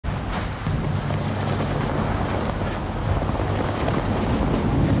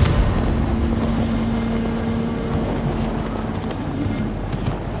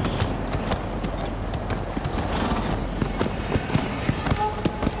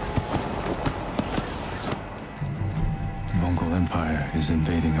Empire is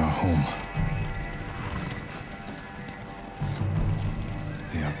invading our home.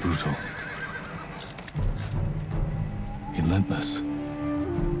 They are brutal, relentless,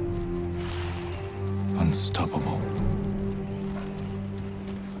 unstoppable.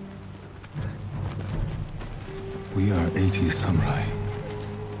 We are 80 samurai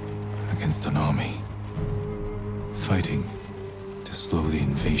against an army, fighting to slow the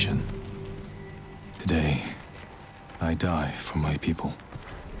invasion. Today, I die for my people.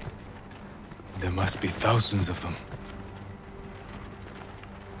 There must be thousands of them.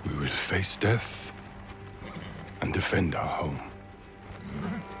 We will face death and defend our home.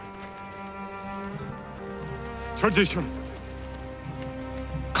 Tradition,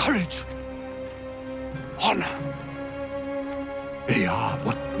 courage, honor. They are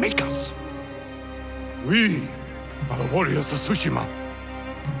what make us. We are the warriors of Tsushima.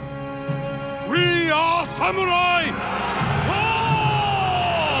 We are samurai!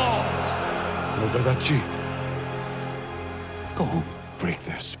 Oh! Odadachi, go break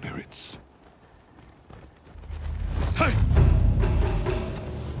their spirits. Hey!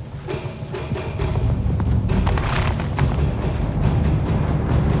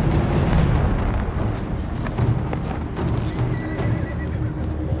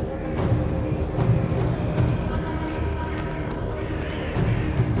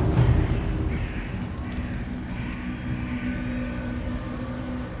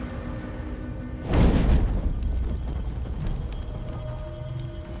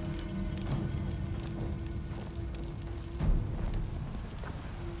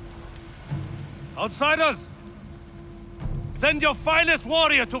 Outsiders! Send your finest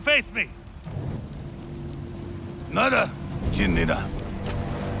warrior to face me! Nada, Jinnida.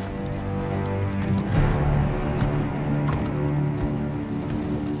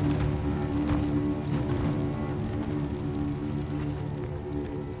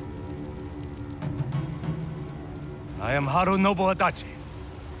 I am Harunobu Adachi,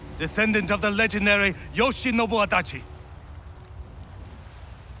 descendant of the legendary Yoshinobu Adachi.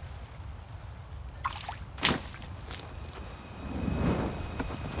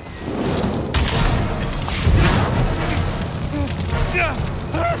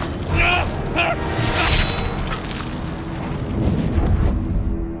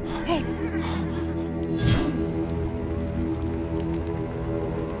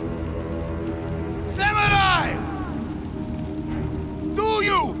 Samurai! Do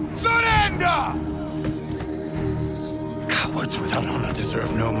you surrender? Cowards without honor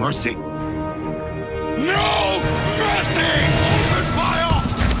deserve no mercy. No mercy! Open fire!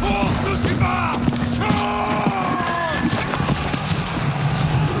 For Tsushima! Charge!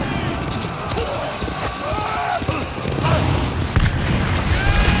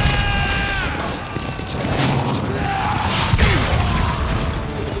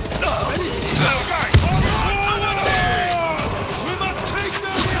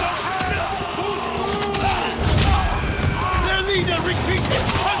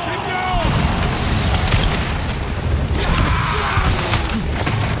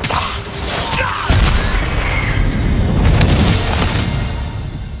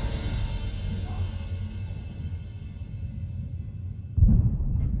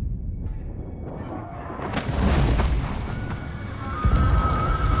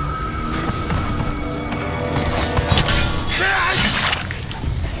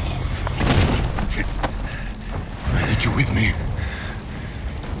 With me.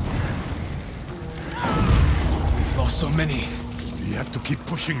 We've lost so many. We have to keep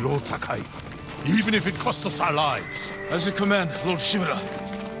pushing, Lord Sakai, even if it costs us our lives. As you command, Lord Shimura.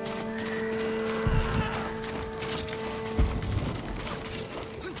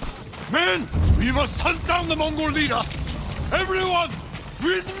 Men, we must hunt down the Mongol leader. Everyone,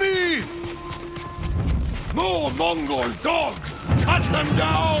 with me! More Mongol dogs! Cut them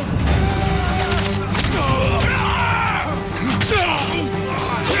down!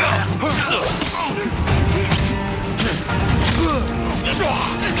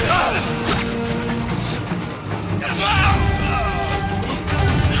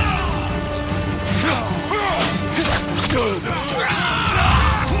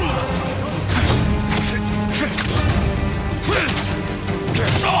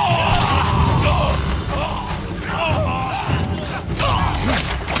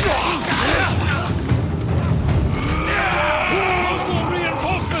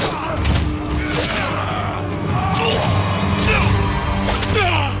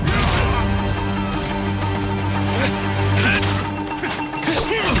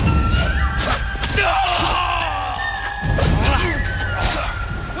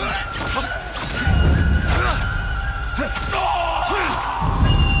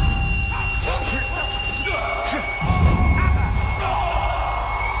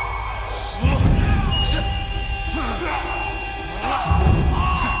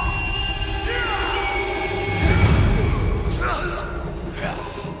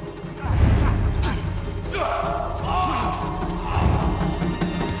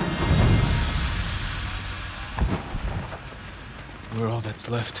 what's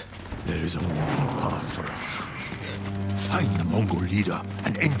left? There is only one path for us. Find the Mongol leader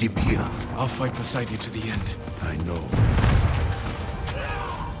and end him here. I'll fight beside you to the end. I know.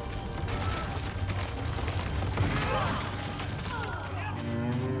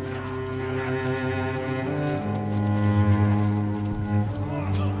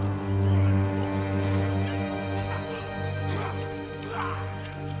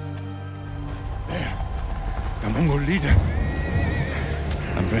 The Mongol leader.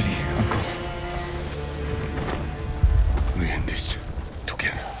 I'm ready, Uncle. We end this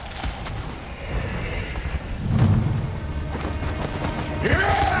together.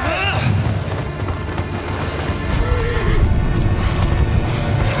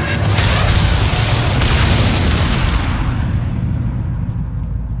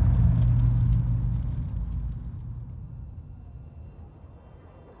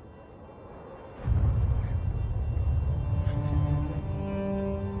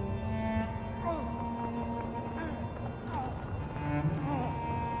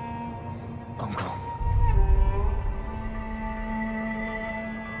 Uncle.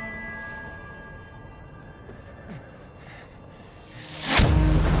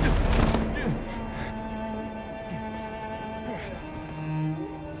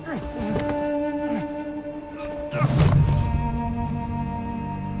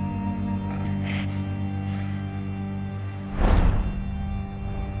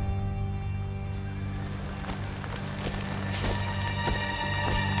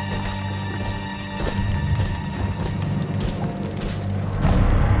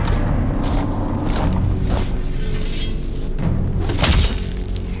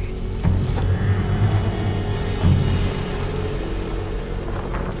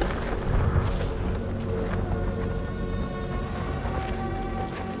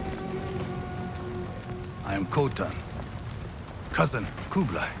 I am Khotan, cousin of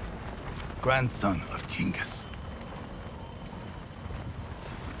Kublai, grandson of Genghis.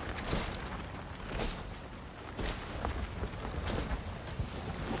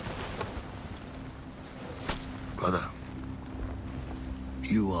 Brother,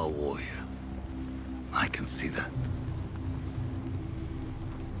 you are a warrior. I can see that.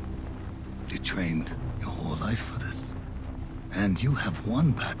 You trained your whole life for this. And you have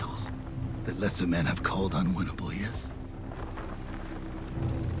won battles that lesser men have called unwinnable, yes?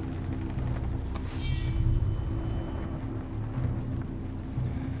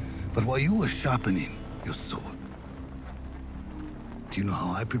 But while you were sharpening your sword, do you know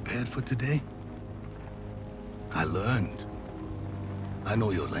how I prepared for today? I learned. I know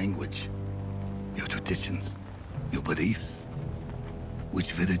your language, your traditions, your beliefs,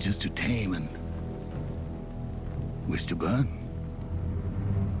 which villages to tame and which to burn.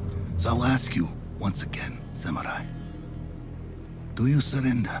 So I'll ask you once again, Samurai. Do you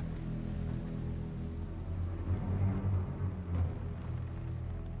surrender?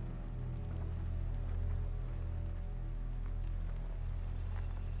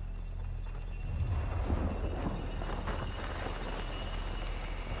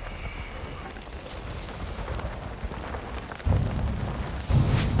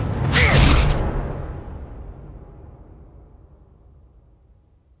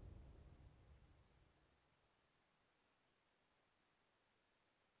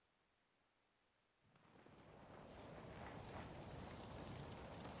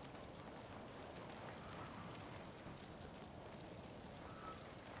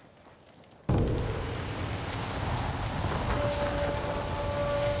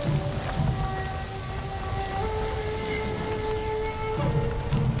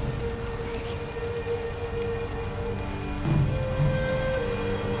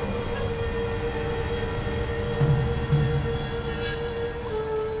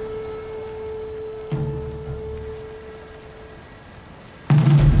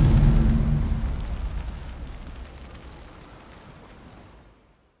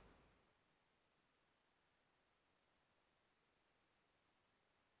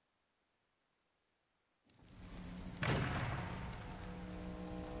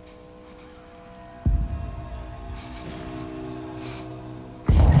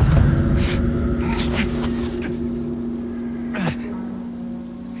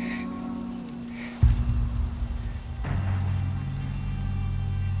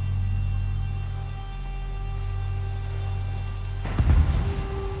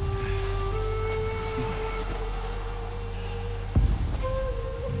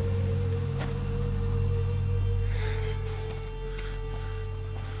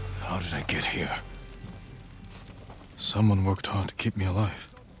 How did I get here? Someone worked hard to keep me alive.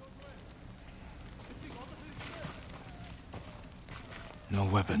 No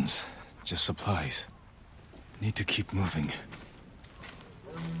weapons, just supplies. Need to keep moving.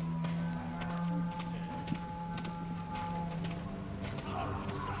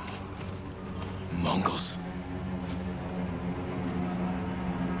 Mongols.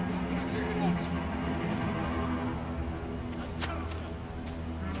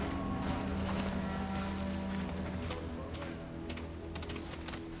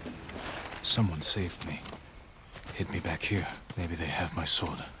 Someone saved me. Hid me back here. Maybe they have my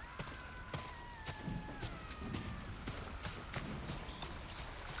sword.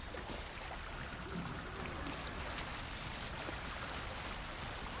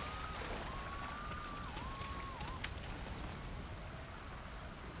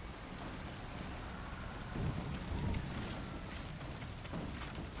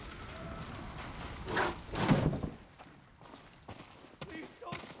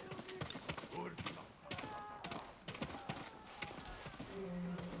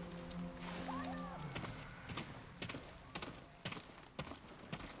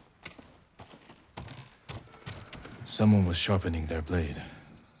 Someone was sharpening their blade.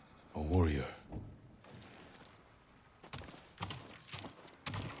 A warrior.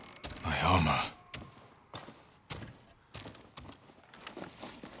 My armor.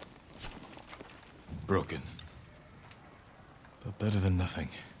 Broken. But better than nothing.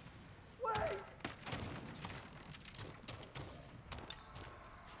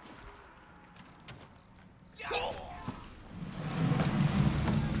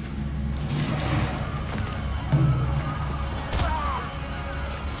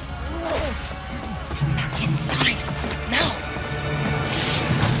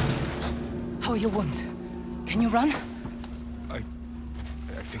 How are your wounds? Can you run? I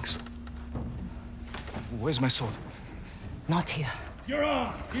think so. Where's my sword? Not here. You're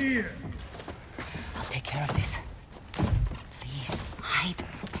on! Here! I'll take care of this. Please, hide.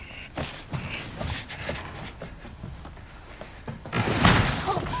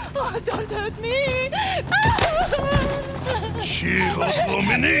 Oh, don't hurt me! Shield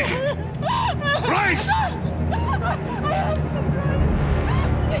Lumini! Rice! I have some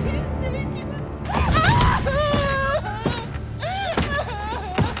rice. Please take it.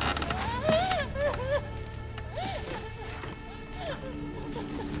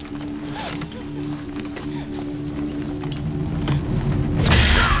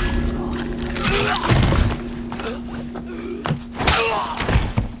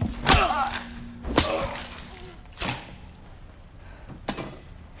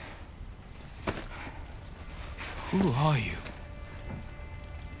 Who are you?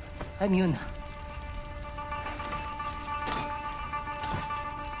 I'm Yuna.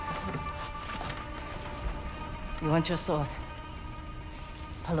 You want your sword?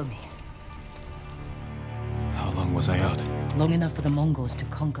 Follow me. How long was I out? Long enough for the Mongols to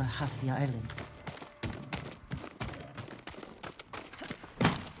conquer half the island.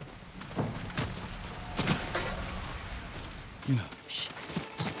 Yuna. Shh.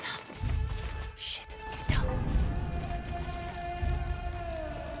 Not now. Shit. Get down.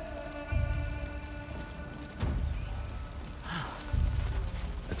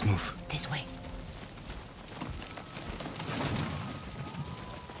 Let's move. This way.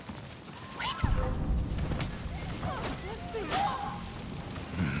 Wait.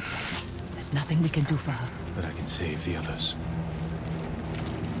 There's nothing we can do for her. But I can save the others.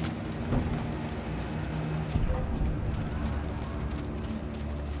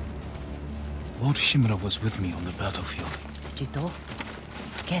 Lord Shimura was with me on the battlefield. Jito?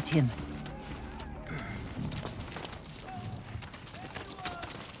 Forget him.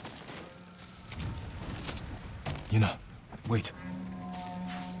 Yuna, wait.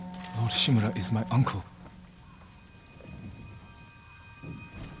 Lord Shimura is my uncle.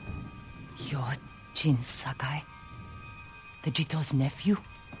 You're Jin Sakai? The Jito's nephew?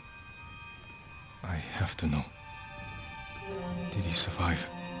 I have to know. Did he survive?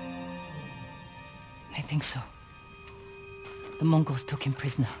 I think so. The Mongols took him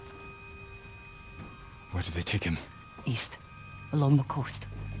prisoner. Where did they take him? East, along the coast.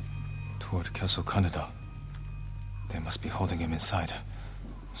 Toward Castle Kaneda. They must be holding him inside,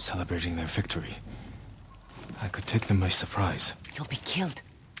 celebrating their victory. I could take them by surprise. You'll be killed.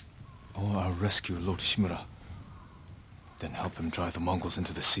 Or I'll rescue Lord Shimura. Then help him drive the Mongols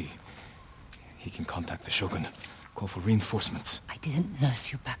into the sea. He can contact the Shogun, call for reinforcements. I didn't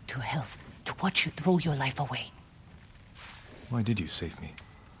nurse you back to health to watch you throw your life away. Why did you save me?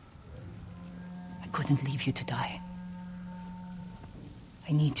 I couldn't leave you to die.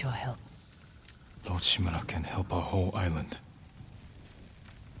 I need your help. Lord Shimura can help our whole island.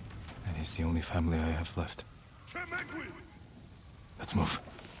 And he's the only family I have left. Let's move.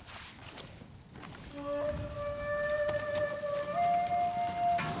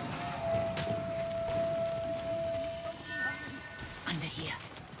 Under here.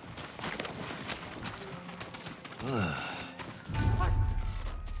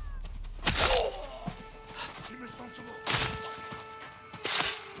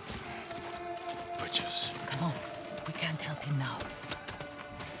 Bridges. Come on. We can't help him now.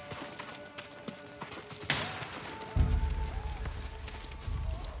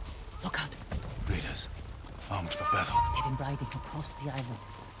 Look out. Raiders. Armed for battle. They've been riding across the island.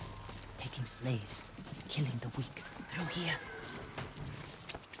 Taking slaves. Killing the weak. Through here.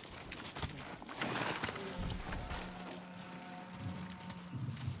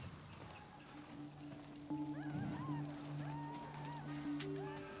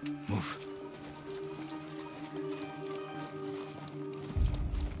 Move.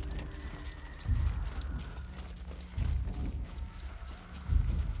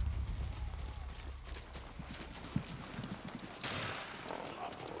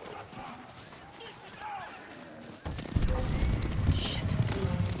 Shit.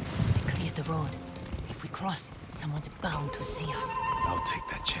 They cleared the road. If we cross, someone's bound to see us. I'll take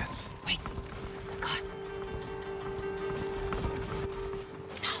that chance. Wait. The cart.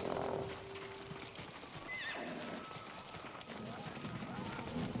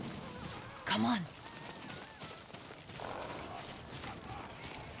 Come on.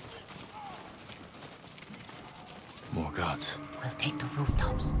 More guards. We'll take the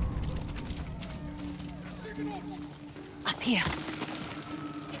rooftops. Up here.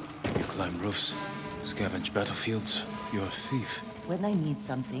 You climb roofs, scavenge battlefields. You're a thief. When I need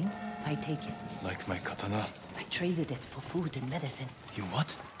something, I take it. Like my katana. I traded it for food and medicine. You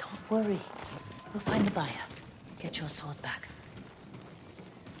what? Don't worry. We'll find a buyer. Get your sword back.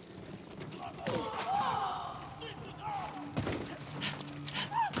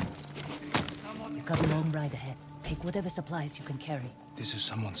 You've got a long ride ahead. Take whatever supplies you can carry. This is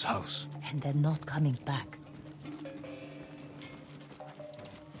someone's house. And they're not coming back.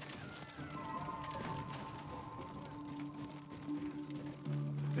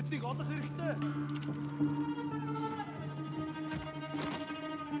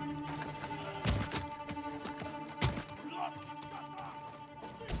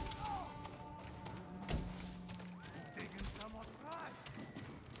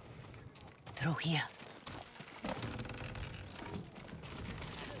 Through here.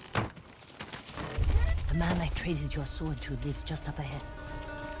 The man I traded your sword to lives just up ahead.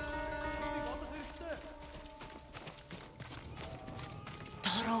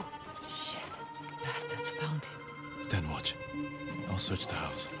 Toro! Shit. Bastards found him. Stand watch. I'll search the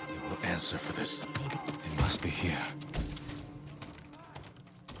house. They will answer for this. Maybe. They must be here.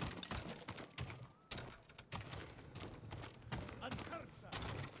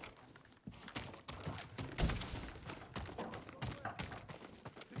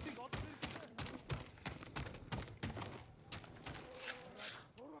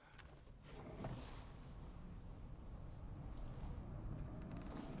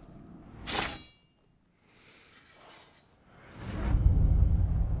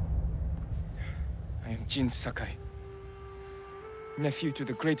 I am Jin Sakai, nephew to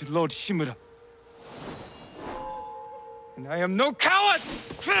the great Lord Shimura. And I am no coward!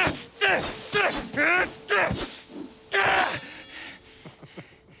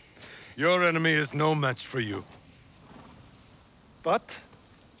 Your enemy is no match for you. But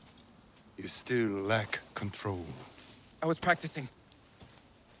You still lack control. I was practicing.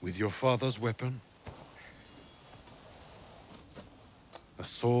 With your father's weapon? The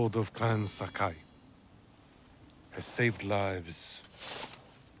sword of Clan Sakai has saved lives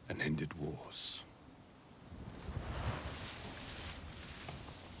and ended wars.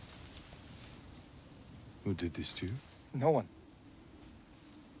 Who did this to you? No one.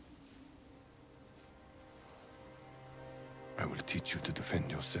 I will teach you to defend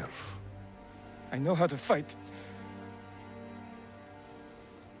yourself. I know how to fight.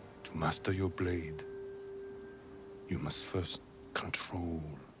 To master your blade, you must first control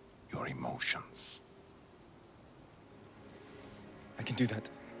your emotions. I can do that,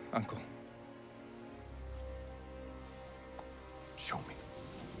 Uncle. Show me.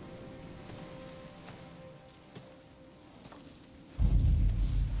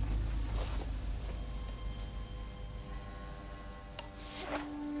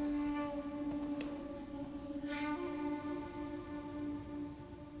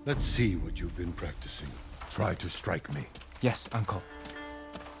 Let's see what you've been practicing. Try to strike me. Yes, Uncle.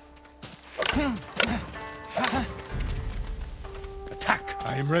 Attack!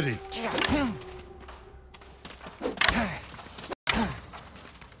 I am ready.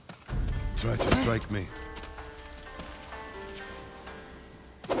 try to strike me.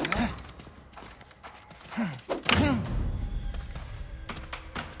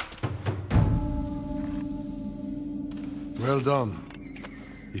 Well done.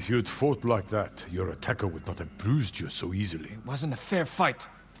 If you'd fought like that, your attacker would not have bruised you so easily. It wasn't a fair fight.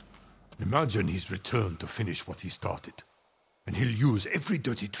 Imagine he's returned to finish what he started. And he'll use every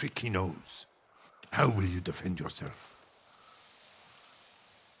dirty trick he knows. How will you defend yourself?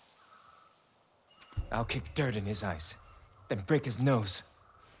 I'll kick dirt in his eyes, then break his nose.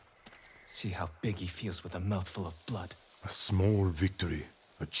 See how big he feels with a mouthful of blood. A small victory,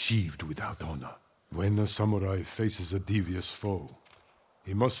 achieved without honor. When a samurai faces a devious foe,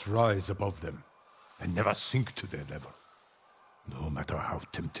 he must rise above them, and never sink to their level. No matter how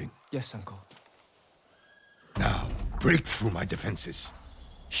tempting. Yes, Uncle. Now, break through my defenses.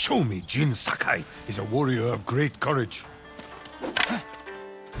 Show me Jin Sakai is a warrior of great courage.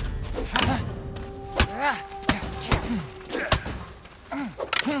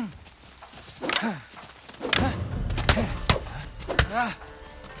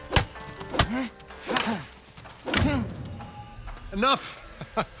 Enough!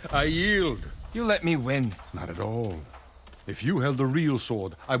 I yield. You let me win. Not at all. If you held a real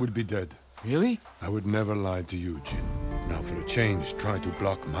sword, I would be dead. Really? I would never lie to you, Jin. Now for a change, try to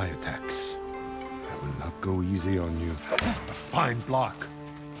block my attacks. I will not go easy on you. A fine block.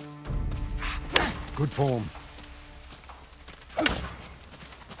 Good form.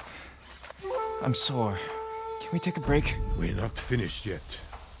 I'm sore. Can we take a break? We're not finished yet.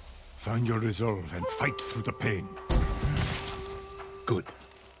 Find your resolve and fight through the pain. Good.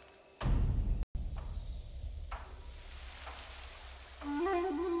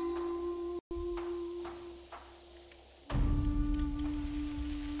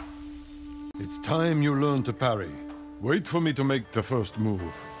 It's time you learn to parry. Wait for me to make the first move.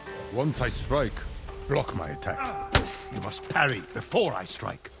 Once I strike, block my attack. You must parry before I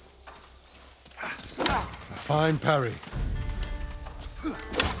strike. A fine parry.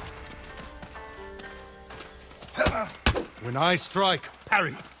 When I strike,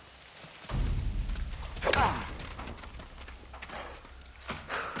 parry.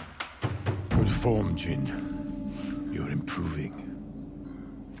 Good form, Jin. You're improving.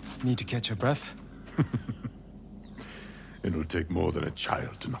 Need to catch your breath? It'll take more than a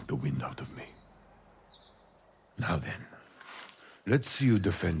child to knock the wind out of me. Now then, let's see you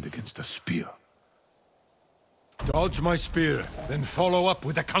defend against a spear. Dodge my spear, then follow up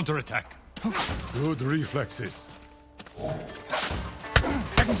with a counterattack. Good reflexes.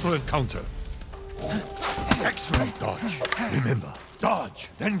 Excellent counter. Excellent dodge. Remember, dodge,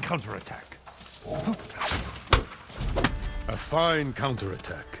 then counterattack. A fine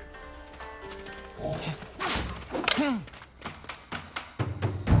counterattack.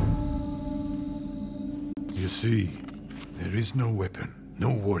 You see, there is no weapon,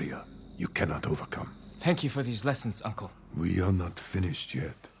 no warrior you cannot overcome. Thank you for these lessons, Uncle. We are not finished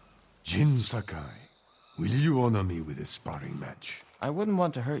yet. Jin Sakai, will you honor me with a sparring match? I wouldn't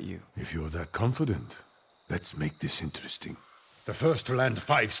want to hurt you. If you're that confident, let's make this interesting. The first to land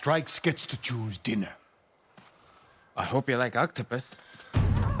 5 strikes gets to choose dinner. I hope you like octopus.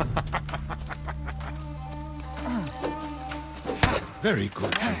 Very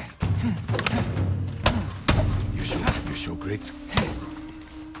good, Jin. You show great...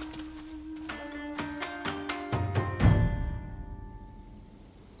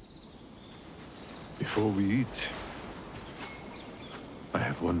 Before we eat, I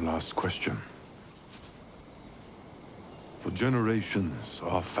have one last question. For generations,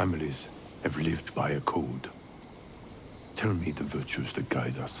 our families have lived by a code. Tell me the virtues that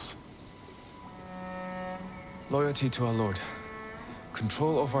guide us. Loyalty to our Lord.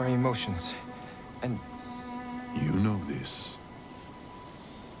 Control over our emotions. And You know this.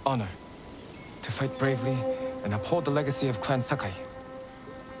 honor. To fight bravely and uphold the legacy of Clan Sakai.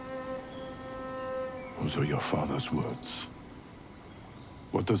 Those are your father's words.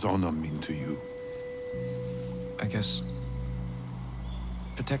 What does honor mean to you? I guess...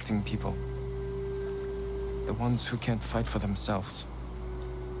 protecting people. The ones who can't fight for themselves.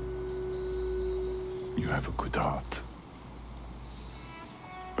 You have a good heart.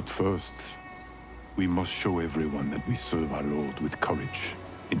 But first, we must show everyone that we serve our Lord with courage,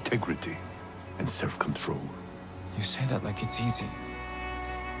 integrity, and self-control. You say that like it's easy.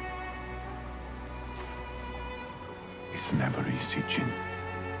 It's never easy, Jin.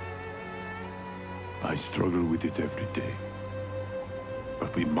 I struggle with it every day.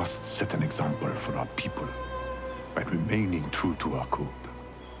 But we must set an example for our people by remaining true to our code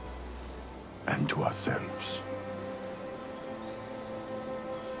and to ourselves.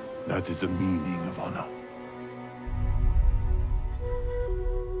 That is the meaning of honor.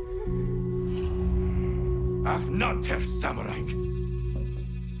 Ach, not Herr Samurai!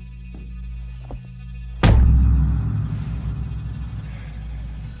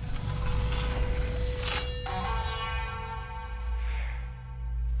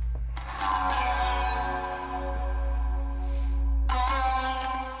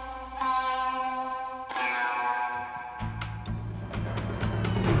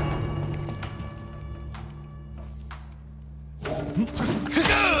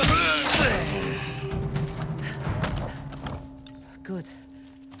 Good.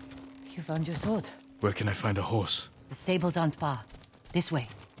 You found your sword. Where can I find a horse? The stables aren't far. This way.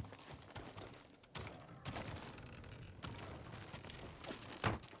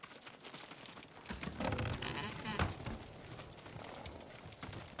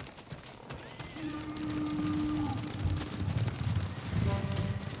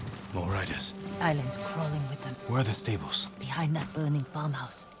 More riders. Islands crawling with them. Where are the stables? Behind that burning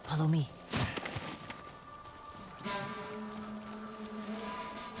farmhouse. Follow me.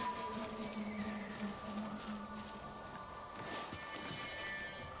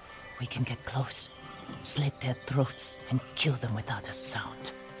 We can get close, slit their throats, and kill them without a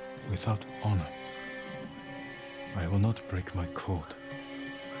sound. Without honor. I will not break my code.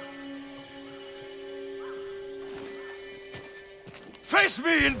 Face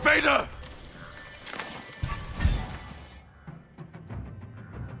me, invader!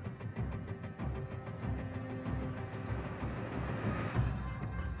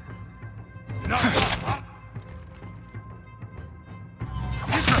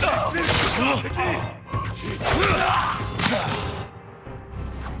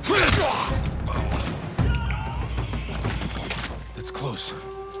 That's close.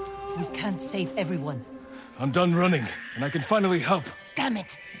 You can't save everyone. I'm done running, and I can finally help. Damn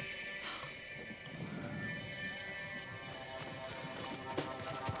it!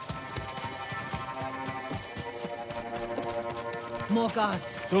 More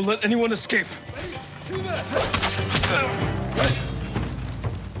guards. Don't let anyone escape.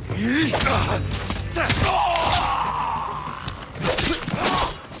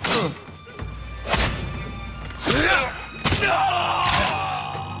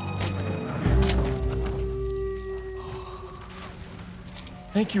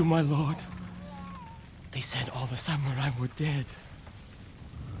 Thank you, my lord. They said all the samurai were dead.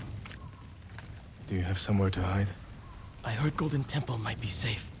 Do you have somewhere to hide? I heard Golden Temple might be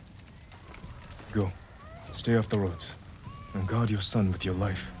safe. Go. Stay off the roads. And guard your son with your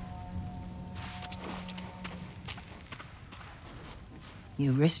life.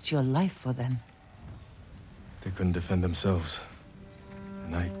 You risked your life for them. They couldn't defend themselves.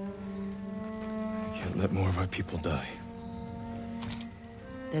 And I can't let more of our people die.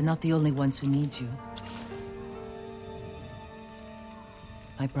 They're not the only ones who need you.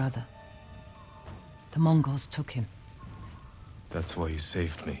 My brother. The Mongols took him. That's why you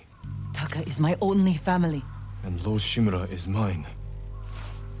saved me. Taka is my only family. And Lord Shimura is mine.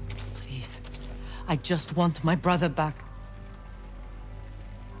 Please. I just want my brother back.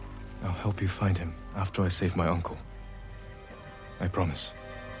 I'll help you find him after I save my uncle. I promise.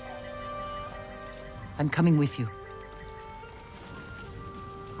 I'm coming with you.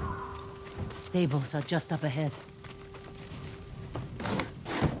 Stables are just up ahead.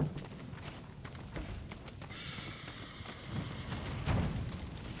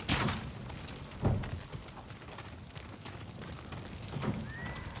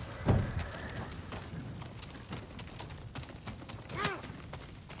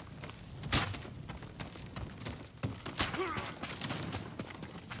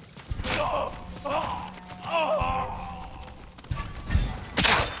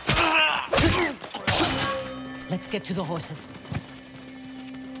 Let's get to the horses.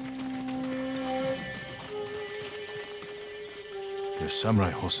 They're samurai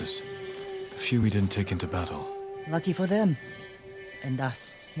horses. The few we didn't take into battle. Lucky for them. And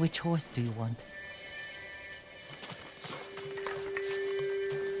us. Which horse do you want?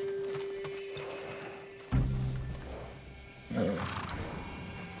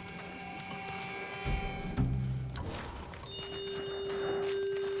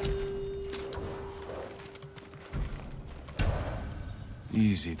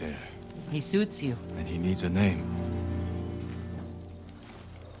 Easy there. He suits you. And he needs a name.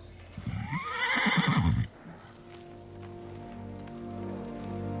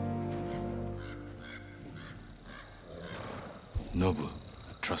 Nobu,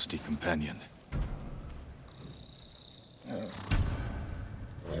 a trusty companion.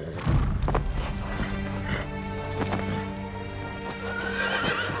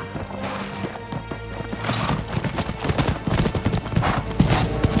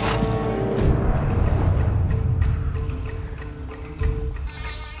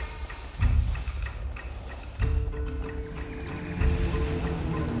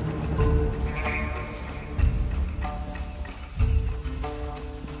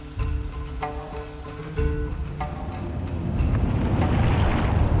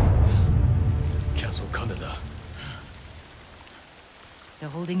 They're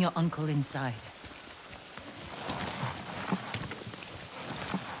holding your uncle inside.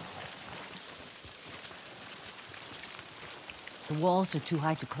 The walls are too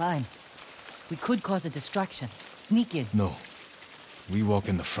high to climb. We could cause a distraction. Sneak in. No. We walk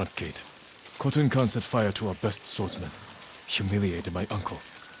in the front gate. Khotun Khan set fire to our best swordsman. Humiliated my uncle.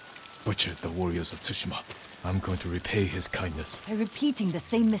 Butchered the warriors of Tsushima. I'm going to repay his kindness. By repeating the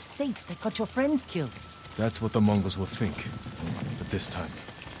same mistakes that got your friends killed. That's what the Mongols will think. But this time,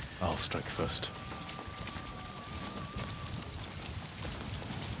 I'll strike first.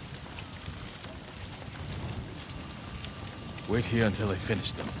 Wait here until I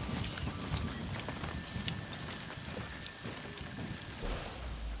finish them.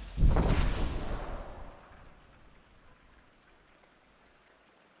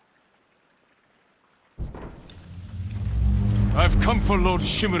 I've come for Lord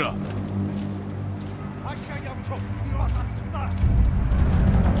Shimura.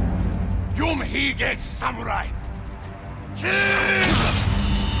 Yumhige samurai!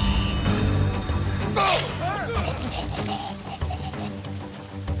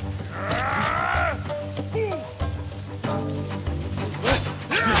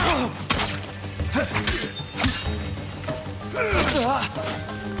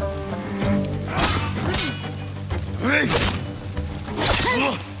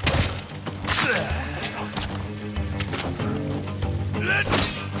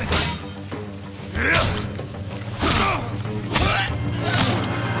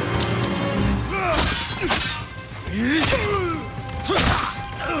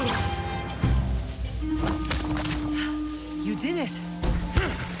 You did it!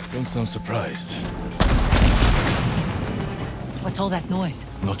 Don't sound surprised. What's all that noise?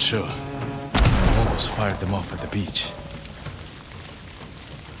 Not sure. The Mongols fired them off at the beach.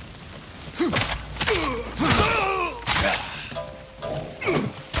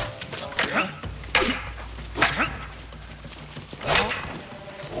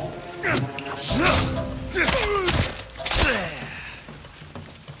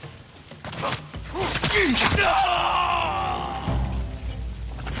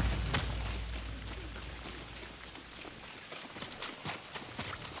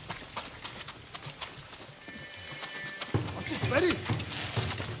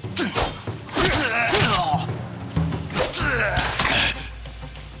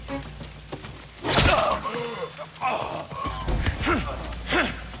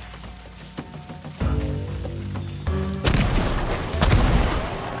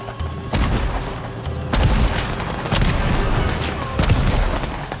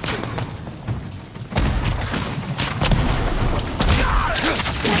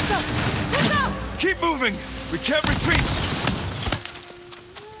 Keep moving! We can't retreat!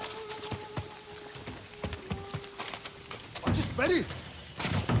 Ready?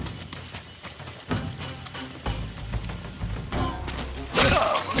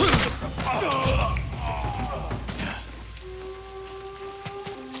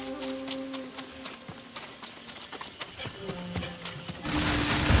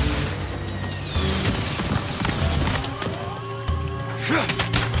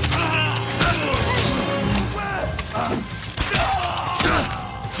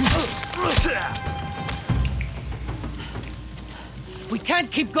 We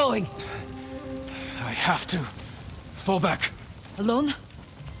can't keep going! I have to. Fall back. Alone?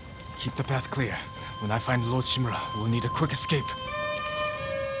 Keep the path clear. When I find Lord Shimura, we'll need a quick escape.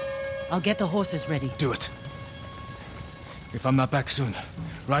 I'll get the horses ready. Do it. If I'm not back soon,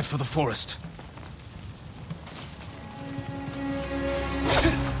 ride for the forest.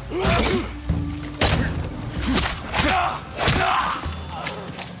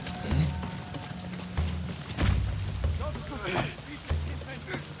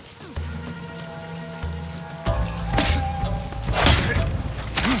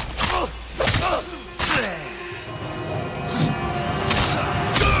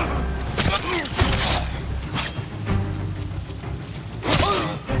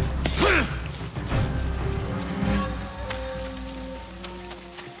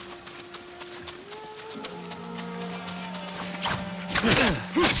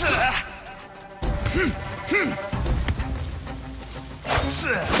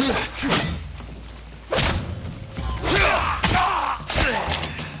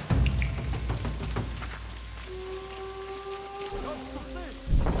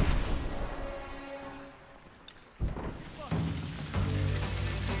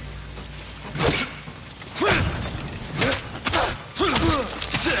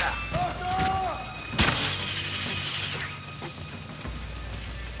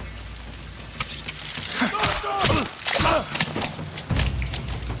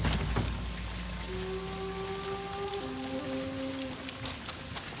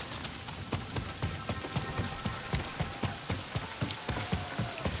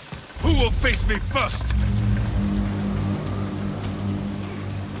 will face me first!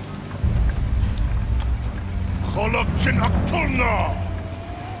 Cholok Chinakturno!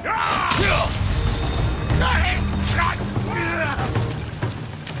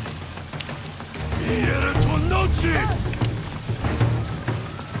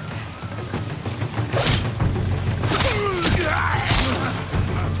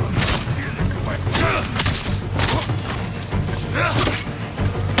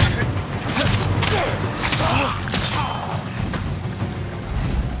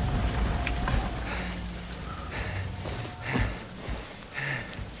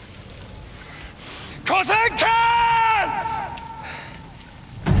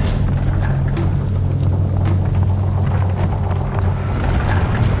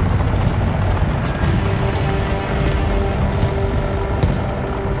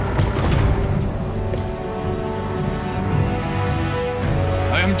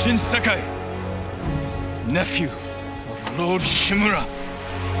 Jin Sakai, nephew of Lord Shimura.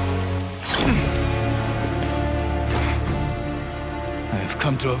 I have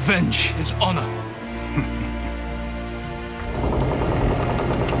come to avenge his honor.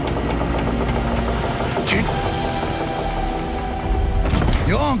 Jin,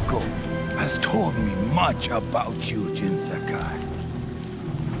 your uncle has told me much about you, Jin Sakai.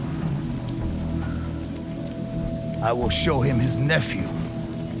 I will show him his nephew,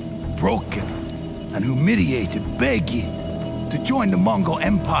 broken and humiliated, begging to join the Mongol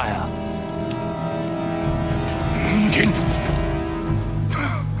Empire. Jin.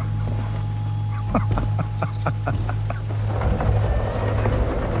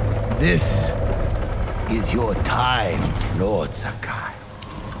 This is your time, Lord Sakai.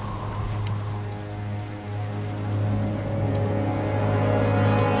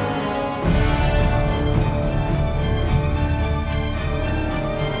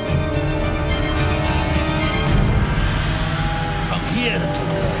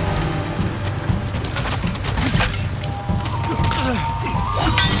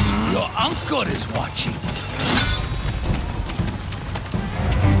 Your uncle is watching.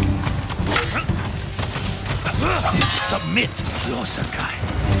 Submit, Lord Sakai.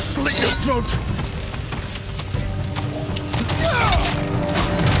 Slit your throat.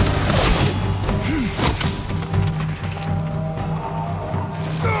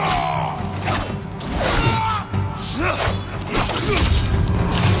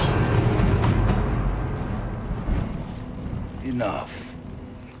 Enough.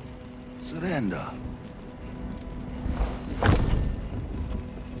 Surrender.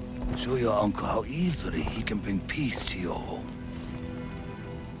 Show your uncle how easily he can bring peace to your home.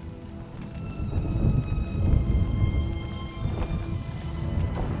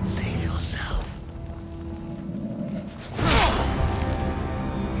 Save yourself.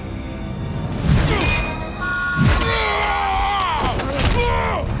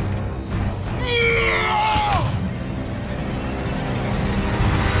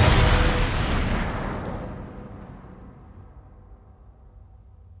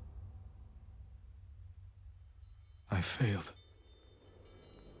 I failed.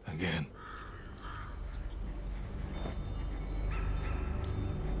 Again.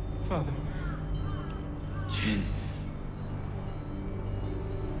 Father. Jin.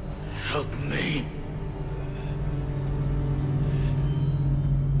 Help me.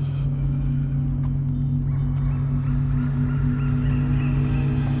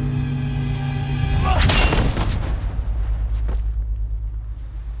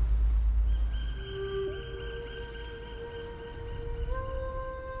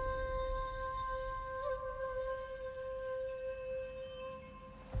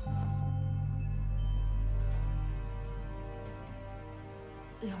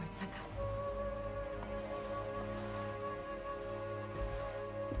 Lord Sakai.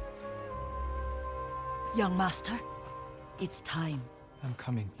 Young master, it's time. I'm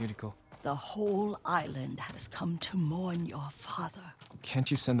coming, Yuriko. The whole island has come to mourn your father. Can't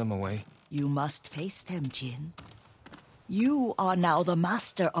you send them away? You must face them, Jin. You are now the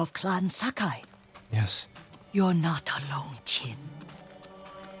master of Clan Sakai. Yes. You're not alone, Jin.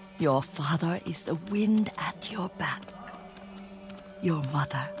 Your father is the wind at your back. Your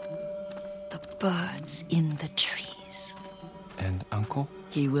mother, the birds in the trees. And Uncle?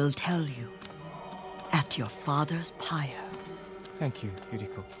 He will tell you at your father's pyre. Thank you,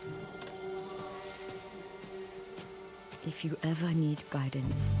 Yuriko. If you ever need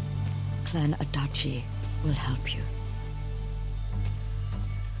guidance, Clan Adachi will help you.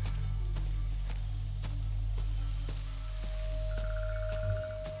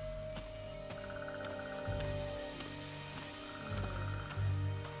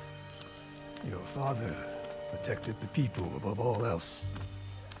 father protected the people above all else.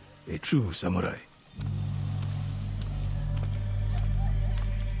 A true samurai.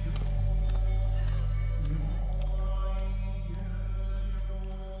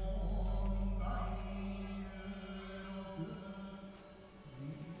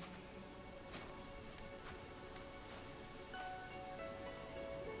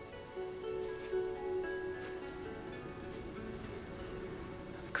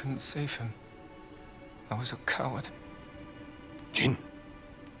 Couldn't save him. I was a coward. Jin,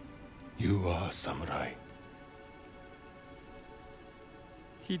 you are a samurai.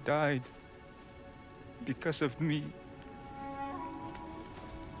 He died because of me.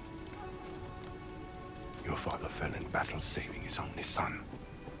 Your father fell in battle saving his only son.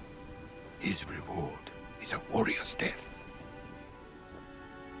 His reward is a warrior's death.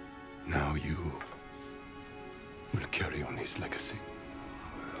 Now you will carry on his legacy.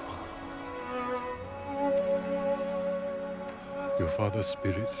 Your father's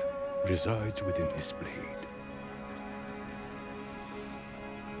spirit resides within this blade.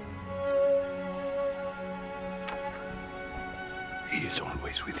 He is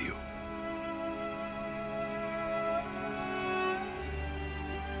always with you.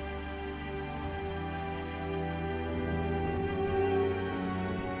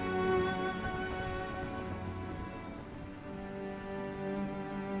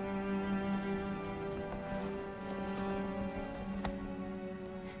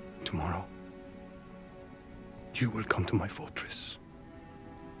 Tomorrow, you will come to my fortress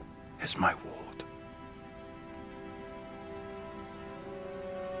as my ward.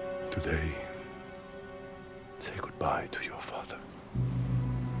 Today, say goodbye to your father.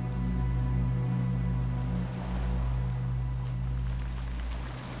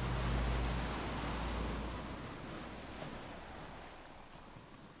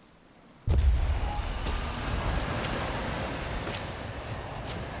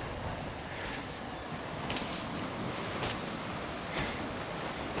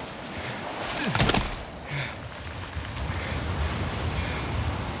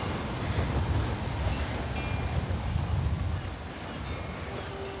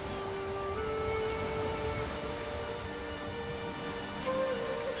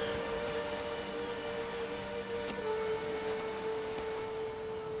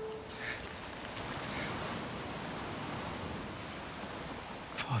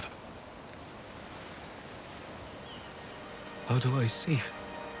 Father. How do I save him?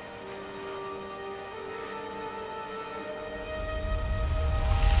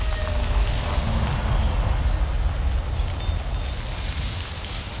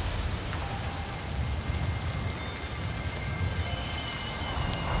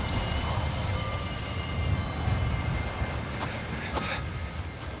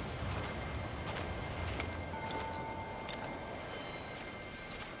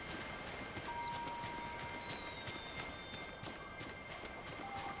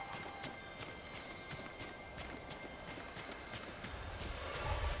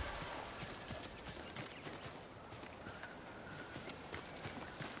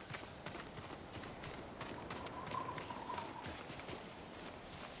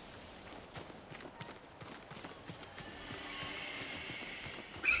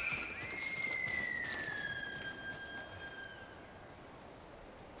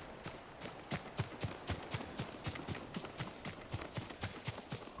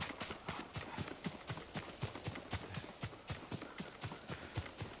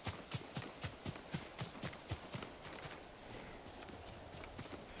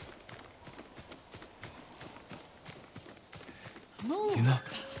 Move! Yuna.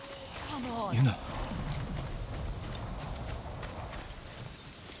 Come on! Yuna.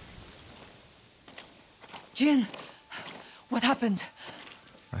 Jin! What happened?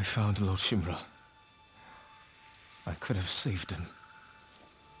 I found Lord Shimura. I could have saved him.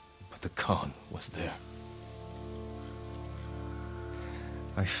 But the Khan was there.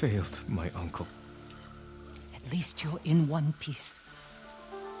 I failed my uncle. At least you're in one piece.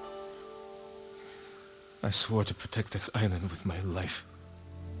 I swore to protect this island with my life.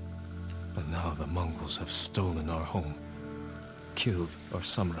 But now the Mongols have stolen our home, killed our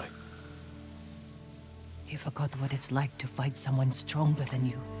samurai. You forgot what it's like to fight someone stronger than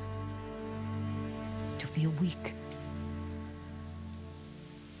you. To feel weak.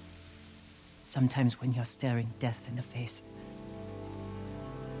 Sometimes when you're staring death in the face,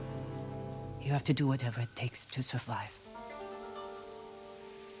 you have to do whatever it takes to survive.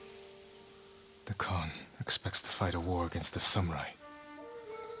 The Khan expects to fight a war against the samurai.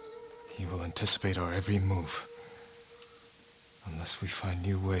 He will anticipate our every move. Unless we find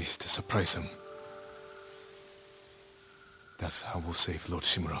new ways to surprise him. That's how we'll save Lord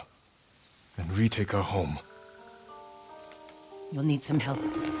Shimura. And retake our home. You'll need some help.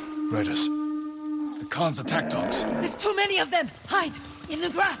 Riders. The Khan's attack dogs. There's too many of them! Hide! In the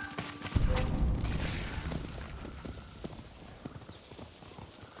grass!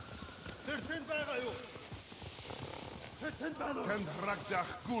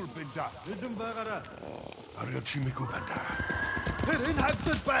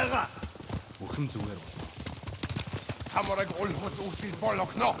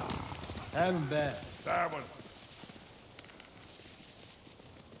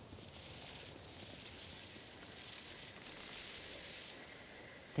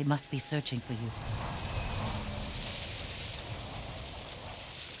 They must be searching for you.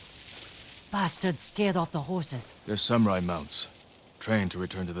 Bastards scared off the horses. They're samurai mounts, trained to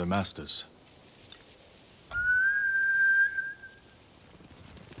return to their masters.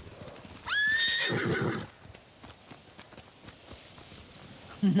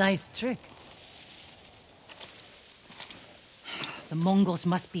 Nice trick. The Mongols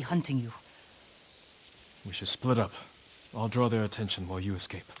must be hunting you. We should split up. I'll draw their attention while you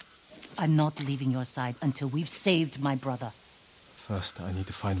escape. I'm not leaving your side until we've saved my brother. First, I need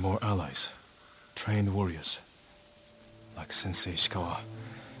to find more allies. Trained warriors. Like Sensei Ishikawa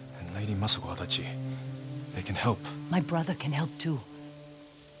and Lady Masako Adachi. They can help. My brother can help too.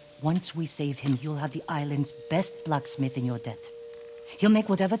 Once we save him, you'll have the island's best blacksmith in your debt. He'll make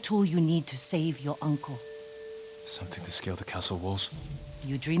whatever tool you need to save your uncle. Something to scale the castle walls?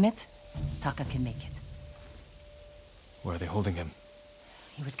 You dream it, Taka can make it. Where are they holding him?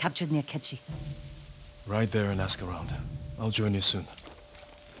 He was captured near Kechi. Ride there and ask around. I'll join you soon.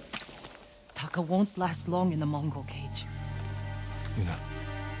 Taka won't last long in the Mongol cage. Yuna,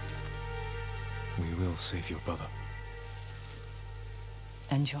 we will save your brother.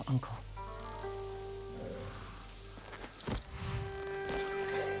 And your uncle.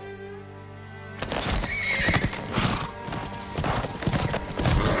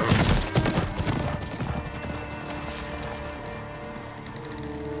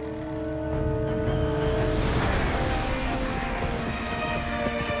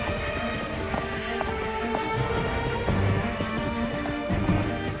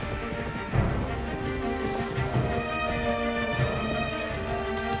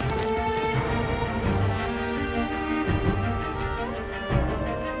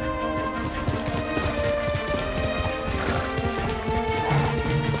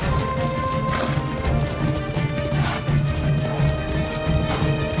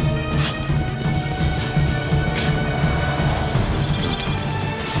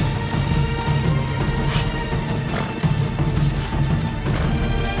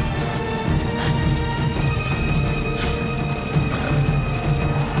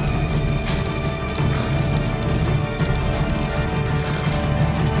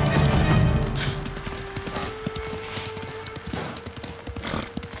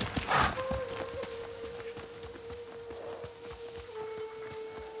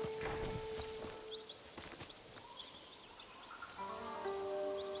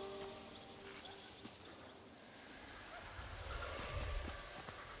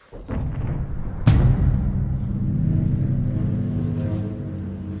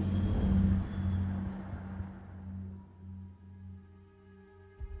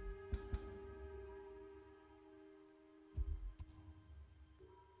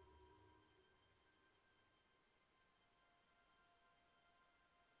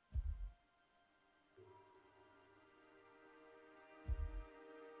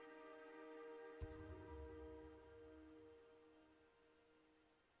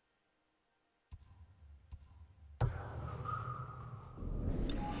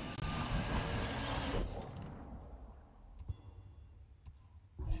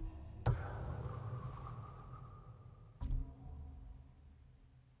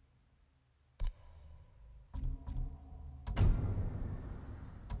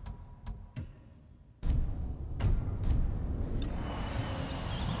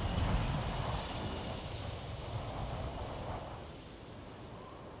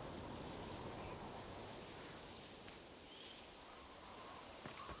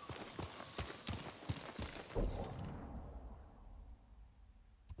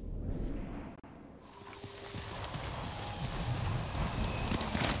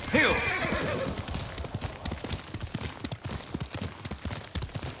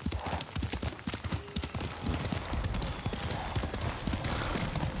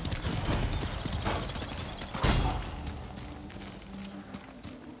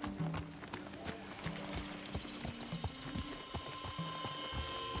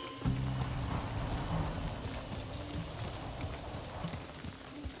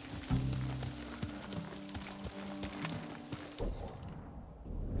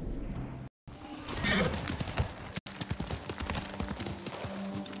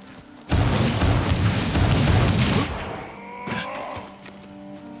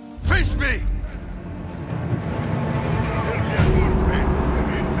 Face me!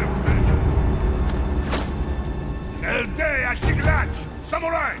 Elde Ashiglach!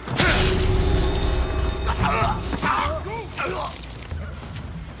 Samurai!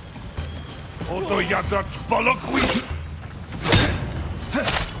 Oto jadać bolokwi!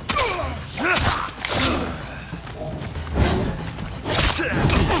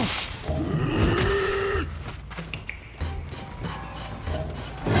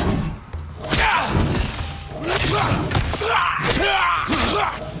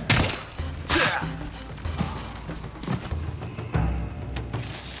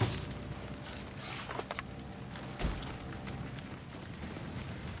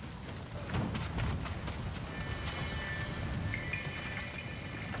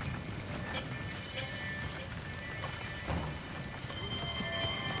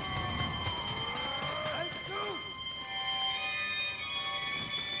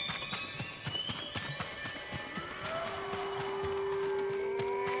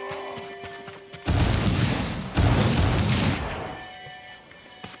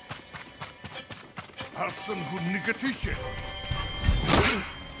 Alsın hunnika tüşe.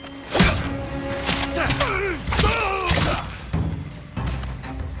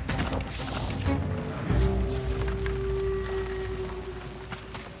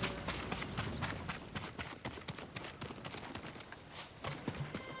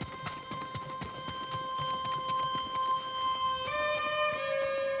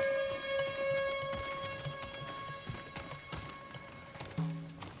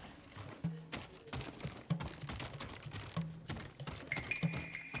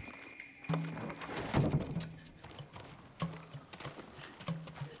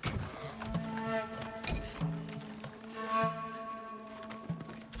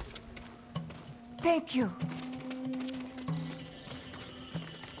 Thank you.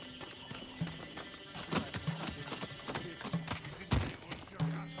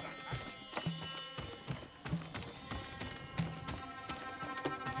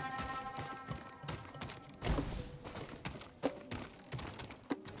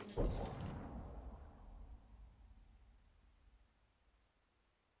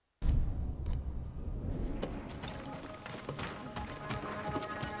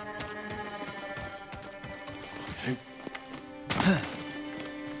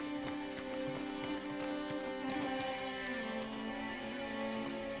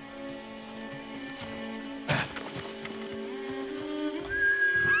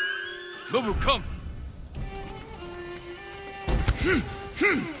 Nobu, come!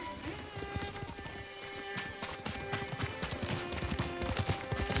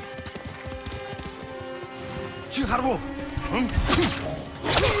 Chiharu!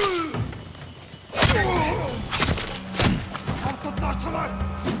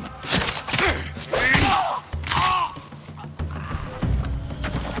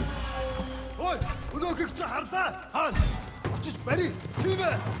 Ой, өнөөхийг чи хардаа. Хаан. Очиж барь. Тийм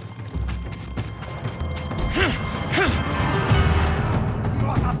ээ.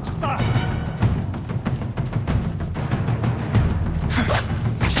 Юус авчихтаа.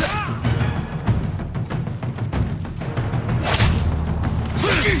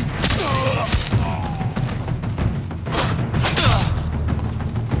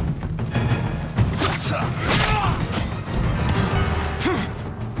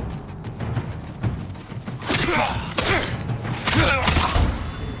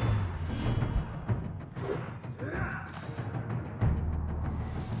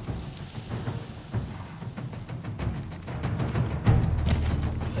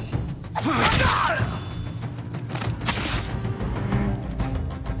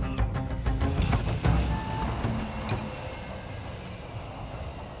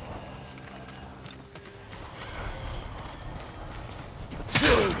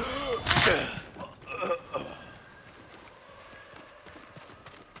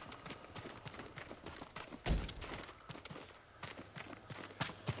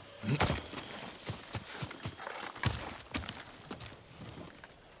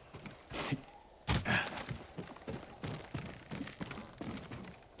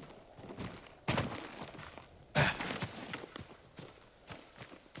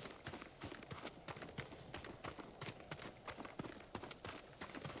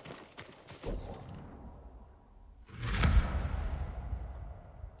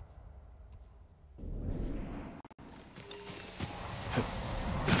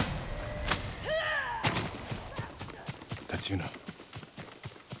 That's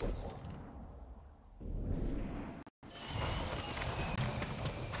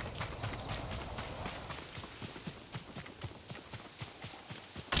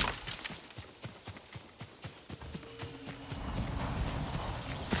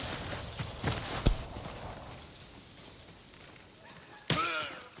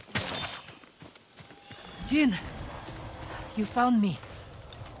Jin, you found me.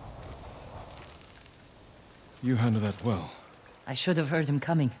 You handled that well. I should have heard him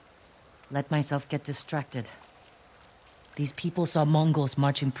coming. Let myself get distracted. These people saw Mongols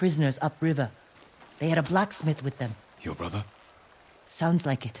marching prisoners upriver. They had a blacksmith with them. Your brother? Sounds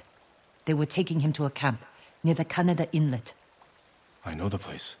like it. They were taking him to a camp near the Kaneda Inlet. I know the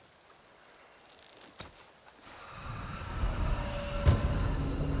place.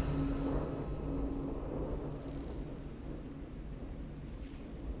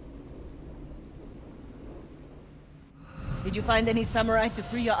 Did you find any samurai to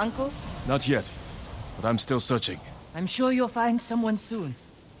free your uncle? Not yet, but I'm still searching. I'm sure you'll find someone soon.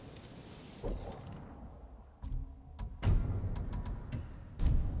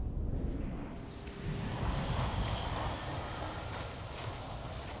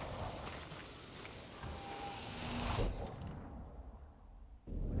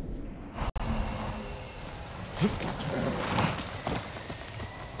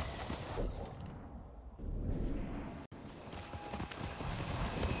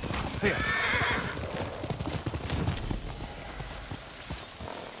 Here.